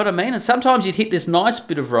 You know what I mean? And sometimes you'd hit this nice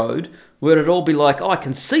bit of road where it'd all be like, oh, I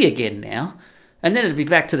can see again now. And then it'd be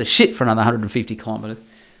back to the shit for another 150 kilometres.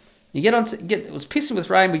 It was pissing with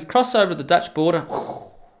rain. We crossed over the Dutch border.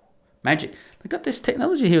 Magic. They've got this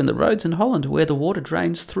technology here in the roads in Holland where the water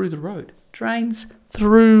drains through the road. Drains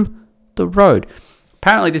through the road.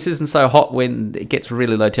 Apparently this isn't so hot when it gets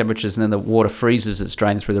really low temperatures and then the water freezes, it's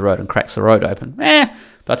drained through the road and cracks the road open. But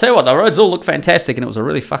I tell you what, the roads all look fantastic, and it was a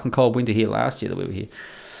really fucking cold winter here last year that we were here.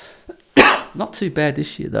 Not too bad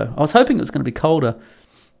this year though. I was hoping it was going to be colder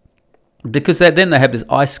because then they have this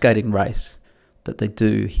ice skating race that they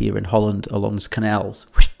do here in Holland along the canals.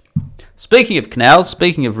 Speaking of canals,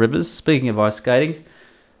 speaking of rivers, speaking of ice skating,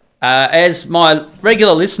 as my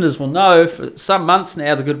regular listeners will know, for some months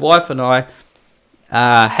now, the good wife and I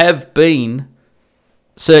have been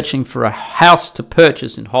searching for a house to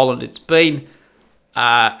purchase in Holland. It's been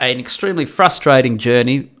an extremely frustrating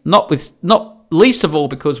journey, not least of all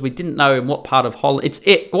because we didn't know in what part of Holland.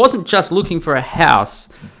 It wasn't just looking for a house.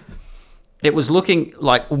 It was looking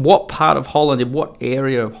like what part of Holland, in what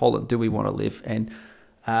area of Holland do we want to live. And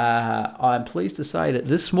I'm pleased to say that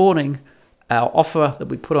this morning, our offer that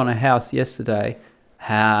we put on a house yesterday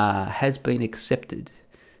has been accepted.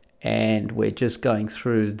 And we're just going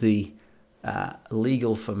through the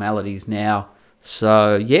legal formalities now.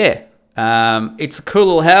 So, yeah, it's a cool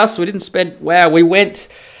little house. We didn't spend... Wow, we went...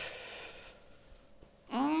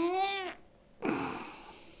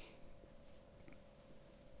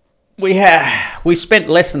 We spent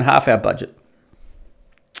less than half our budget.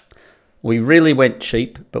 We really went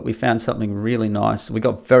cheap, but we found something really nice. We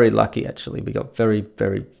got very lucky, actually. We got very,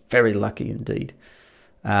 very, very lucky indeed.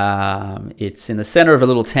 It's in the centre of a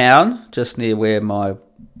little town, just near right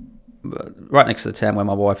next to the town where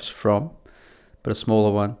my wife is from, but a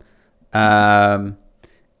smaller one.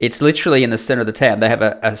 It's literally in the centre of the town. They have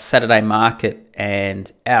a Saturday market,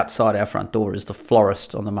 and outside our front door is the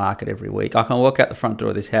florist on the market every week. I can walk out the front door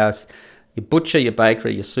of this house, your butcher, your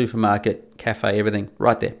bakery, your supermarket, cafe, everything,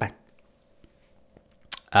 right there, bang.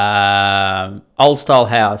 Old style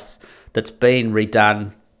house that's been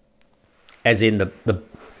redone, as in the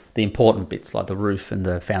important bits like the roof and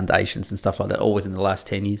the foundations and stuff like that, all within the last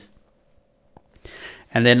 10 years.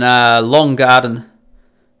 And then a long garden,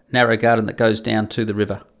 narrow garden that goes down to the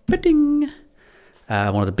river.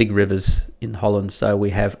 One of the big rivers in Holland. So we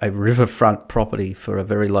have a riverfront property for a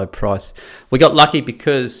very low price. We got lucky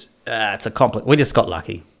because it's a complex. We just got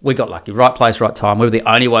lucky. We got lucky. Right place, right time. We were the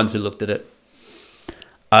only ones who looked at it.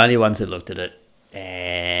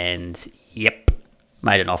 And yep,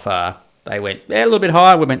 made an offer. They went a little bit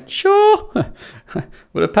higher. We went, sure.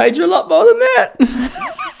 Would have paid you a lot more than that.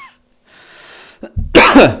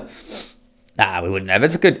 Nah, we wouldn't have. I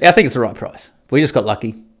think it's the right price. We just got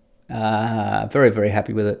lucky. Very, very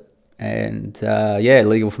happy with it. And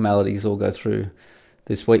legal formalities all go through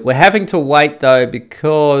this week. We're having to wait though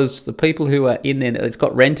because the people who are in there, it's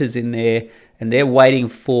got renters in there, and they're waiting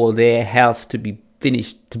for their house to be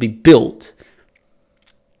finished, to be built.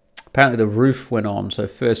 Apparently the roof went on, so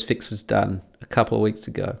first fix was done a couple of weeks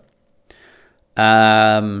ago.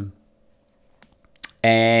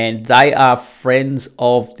 And they are friends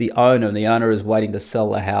of the owner, and the owner is waiting to sell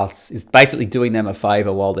the house, is basically doing them a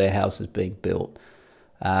favour while their house is being built.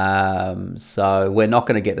 So we're not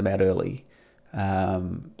going to get them out early.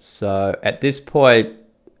 So at this point,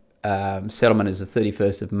 settlement is the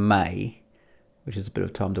 31st of May, which is a bit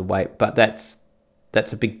of time to wait, but that's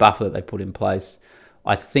a big buffer that they put in place.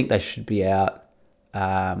 I think they should be out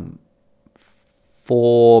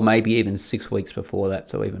 4, maybe even 6 weeks before that,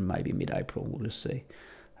 so even maybe mid-April, we'll just see.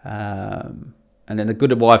 And then the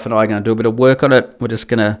good wife and I are going to do a bit of work on it. We're just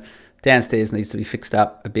going to... Downstairs needs to be fixed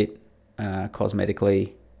up a bit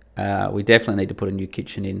cosmetically. We definitely need to put a new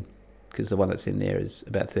kitchen in because the one that's in there is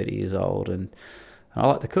about 30 years old, and I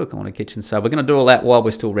like to cook. I want a kitchen, so we're going to do all that while we're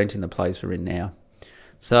still renting the place we're in now.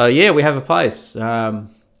 So, yeah, we have a place.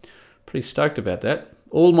 Pretty stoked about that.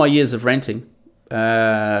 All my years of renting,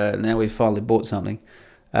 now we've finally bought something.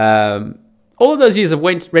 All of those years of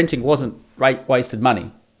renting wasn't wasted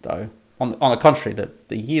money, though. On the contrary,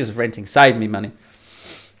 the years of renting saved me money.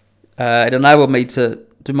 It enabled me to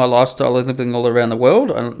do my lifestyle of living all around the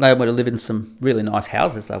world, and enabled me to live in some really nice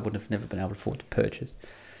houses I would have never been able to afford to purchase.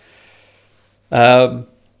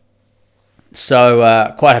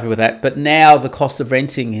 So quite happy with that. But now the cost of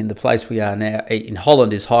renting in the place we are now in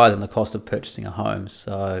Holland is higher than the cost of purchasing a home.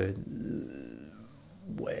 So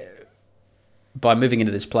by moving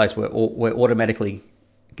into this place, we're automatically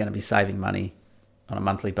going to be saving money on a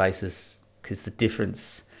monthly basis because the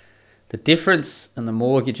difference in the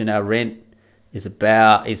mortgage and our rent is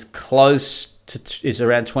around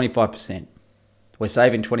 25%. We're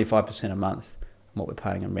saving 25% a month on what we're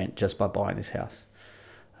paying in rent just by buying this house.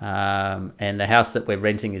 And the house that we're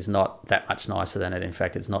renting is not that much nicer than it. In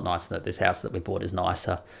fact, it's not nicer. That this house that we bought is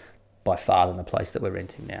nicer. by far than the place that we're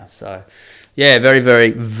renting now. So, yeah, very,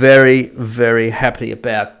 very, very, very happy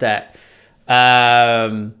about that.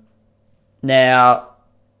 Now,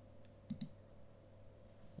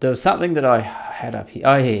 there was something that I had up here.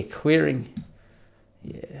 Oh, yeah, querying.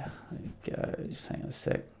 Yeah, there we go. Just hang on a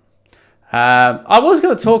sec. I was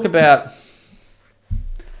going to talk about...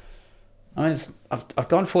 I mean, I've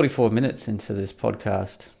gone 44 minutes into this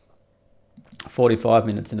podcast. 45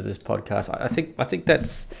 minutes into this podcast. I think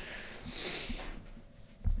that's...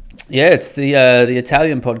 Yeah, it's the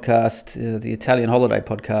Italian podcast, the Italian holiday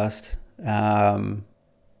podcast.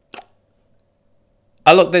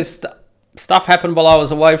 There's stuff happened while I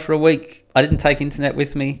was away for a week. I didn't take internet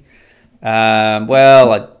with me. I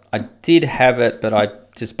did have it, but I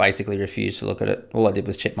just basically refused to look at it. All I did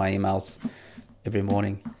was check my emails every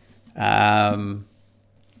morning. So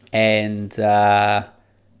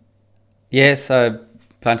a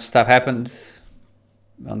bunch of stuff happened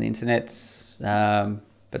on the internet.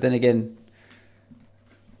 But then again,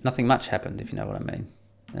 nothing much happened, if you know what I mean.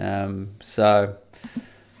 Sold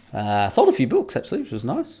a few books, actually, which was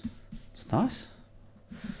nice. It's nice.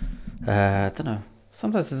 I don't know.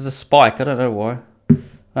 Sometimes there's a spike. I don't know why. I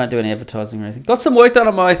don't do any advertising or anything. Got some work done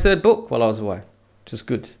on my third book while I was away, which is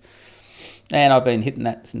good. And I've been hitting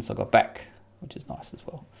that since I got back, which is nice as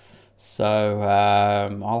well. So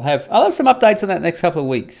I'll have some updates on that next couple of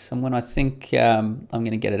weeks, and when I think I'm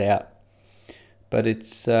going to get it out. But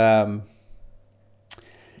it's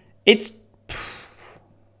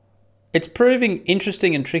proving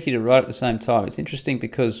interesting and tricky to write at the same time. It's interesting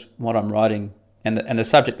because what I'm writing, and the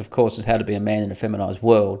subject, of course, is how to be a man in a feminized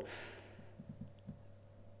world.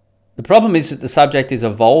 The problem is that the subject is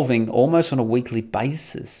evolving almost on a weekly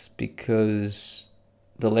basis because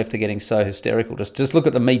the left are getting so hysterical. Just look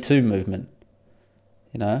at the Me Too movement,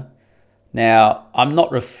 you know. Now, I'm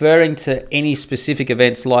not referring to any specific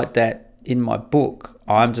events like that in my book.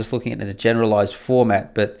 I'm just looking at it in a generalized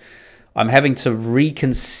format, but I'm having to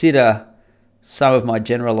reconsider some of my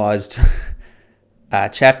generalized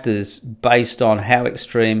chapters based on how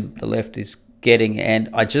extreme the left is getting, and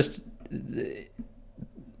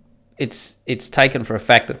it's taken for a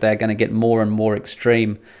fact that they're going to get more and more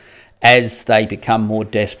extreme as they become more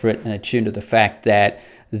desperate and attuned to the fact that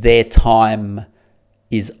their time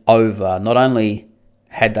is over. Not only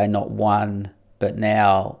had they not won, but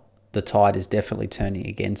now the tide is definitely turning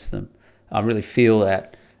against them. I really feel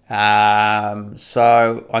that.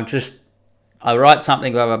 So I write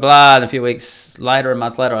something, blah, blah, blah, and a few weeks later, a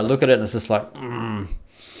month later, I look at it and it's just like,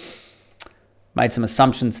 made some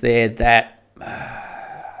assumptions there that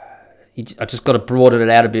I just got to broaden it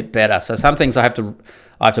out a bit better. So some things I have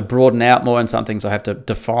to broaden out more, and some things I have to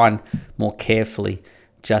define more carefully,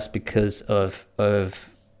 just because of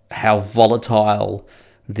how volatile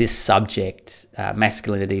this subject,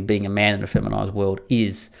 masculinity, being a man in a feminized world,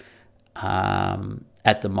 is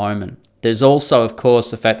at the moment. There's also, of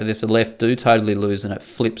course, the fact that if the left do totally lose and it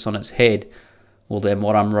flips on its head, well, then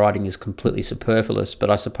what I'm writing is completely superfluous.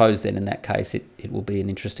 But I suppose then in that case, it will be an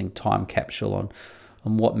interesting time capsule on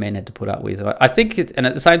what men had to put up with. I think and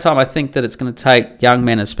at the same time, I think that it's going to take young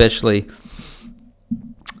men especially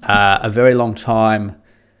a very long time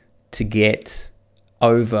to get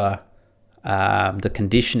over the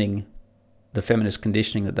conditioning, the feminist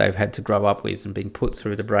conditioning that they've had to grow up with and being put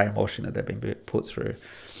through, the brainwashing that they've been put through.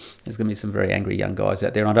 There's going to be some very angry young guys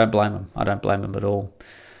out there, and I don't blame them. I don't blame them at all.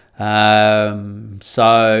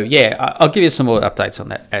 So yeah, I'll give you some more updates on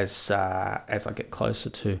that as I get closer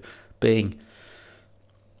to being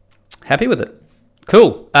happy with it.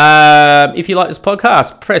 Cool. If you like this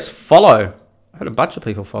podcast, press follow. I've had a bunch of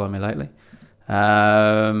people follow me lately.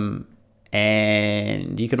 And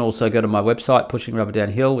you can also go to my website, Pushing Rubber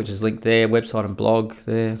Downhill, which is linked there, website and blog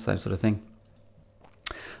there, same sort of thing.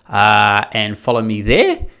 And follow me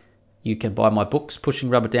there. You can buy my books, Pushing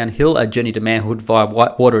Rubber Downhill, A Journey to Manhood via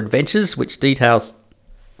Whitewater Adventures, which details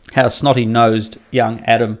how snotty-nosed young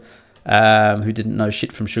Adam, who didn't know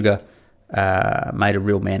shit from sugar, made a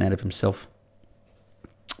real man out of himself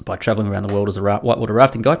by travelling around the world as a whitewater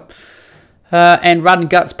rafting guide. And Run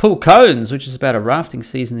Guts Pull Cones, which is about a rafting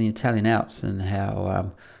season in the Italian Alps and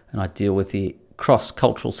how and I deal with the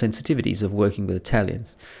cross-cultural sensitivities of working with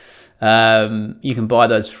Italians. You can buy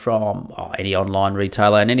those from any online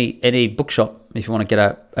retailer and any bookshop if you want to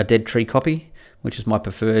get a Dead Tree copy, which is my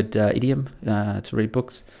preferred idiom to read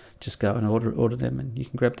books. Just go and order them, and you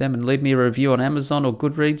can grab them and leave me a review on Amazon or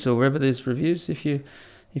Goodreads or wherever there's reviews if you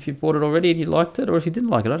bought it already and you liked it, or if you didn't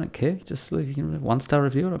like it, I don't care. Just leave a 1-star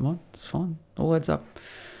review, I don't mind. It's fine. All adds up.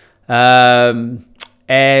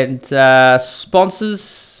 And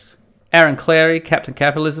sponsors, Aaron Clary, Captain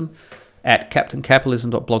Capitalism. at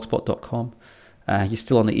captaincapitalism.blogspot.com. He's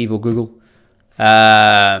still on the evil Google.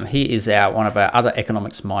 He is one of our other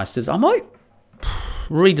economics meisters. I might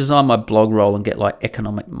redesign my blog roll and get like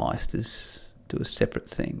economic meisters, do a separate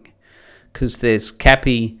thing. Because there's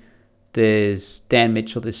Cappy, there's Dan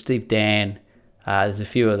Mitchell, there's Steve Dan, there's a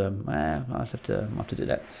few of them. I'll have to do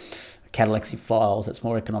that. Catalexy Files, that's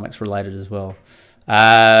more economics related as well.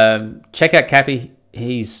 Check out Cappy.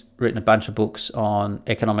 He's written a bunch of books on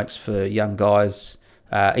economics for young guys.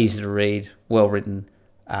 Easy to read, well written.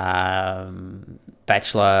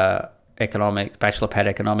 Bachelor Pad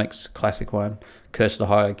Economics, classic one. Curse of the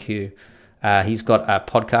High IQ. He's got a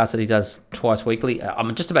podcast that he does twice weekly.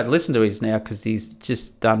 I'm just about to listen to his now because he's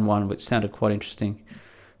just done one which sounded quite interesting.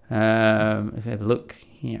 If you have a look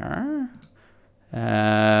here.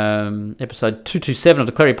 Episode 227 of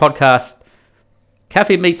the Clarity Podcast.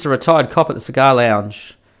 Caffey meets a retired cop at the Cigar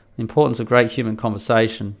Lounge. The importance of great human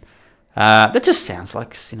conversation. That just sounds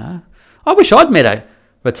like, I wish I'd met a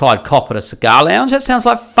retired cop at a cigar lounge. That sounds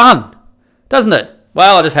like fun, doesn't it?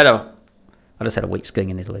 Well, I just had a week skiing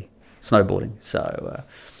in Italy, snowboarding. So,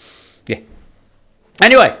 yeah.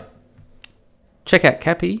 Anyway, check out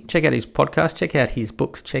Cappy. Check out his podcast. Check out his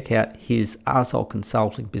books. Check out his Arsehole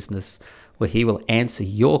Consulting business, where he will answer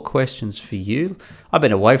your questions for you. I've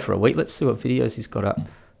been away for a week. Let's see what videos he's got up.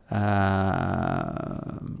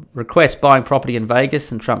 Request buying property in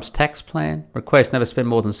Vegas and Trump's tax plan. Request never spend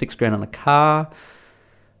more than $6,000 on a car.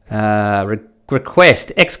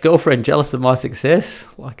 Request ex-girlfriend jealous of my success.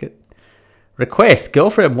 Like it. Request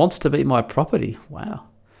girlfriend wants to be my property. Wow.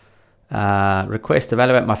 Request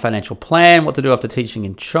evaluate my financial plan. What to do after teaching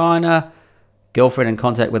in China. Girlfriend in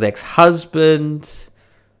contact with ex-husband.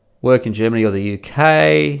 Work in Germany or the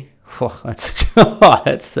UK. Oh, that's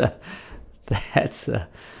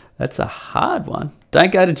a hard one.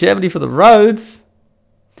 Don't go to Germany for the roads.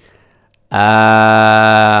 He's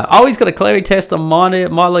got a clarity test on Milo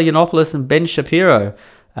Yiannopoulos and Ben Shapiro.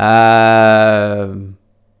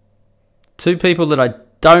 Two people that I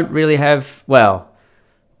don't really have. Well,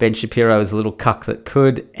 Ben Shapiro is a little cuck that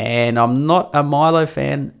could, and I'm not a Milo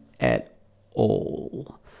fan at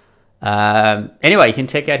all. Anyway, you can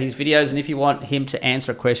check out his videos, and if you want him to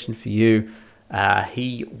answer a question for you,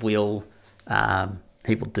 he will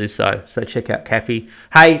do so. So check out Cappy.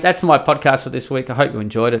 Hey, that's my podcast for this week. I hope you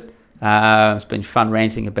enjoyed it. It's been fun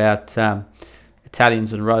ranting about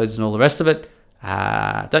Italians and roads and all the rest of it.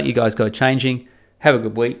 Don't you guys go changing. Have a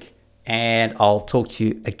good week, and I'll talk to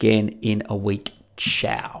you again in a week.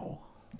 Ciao.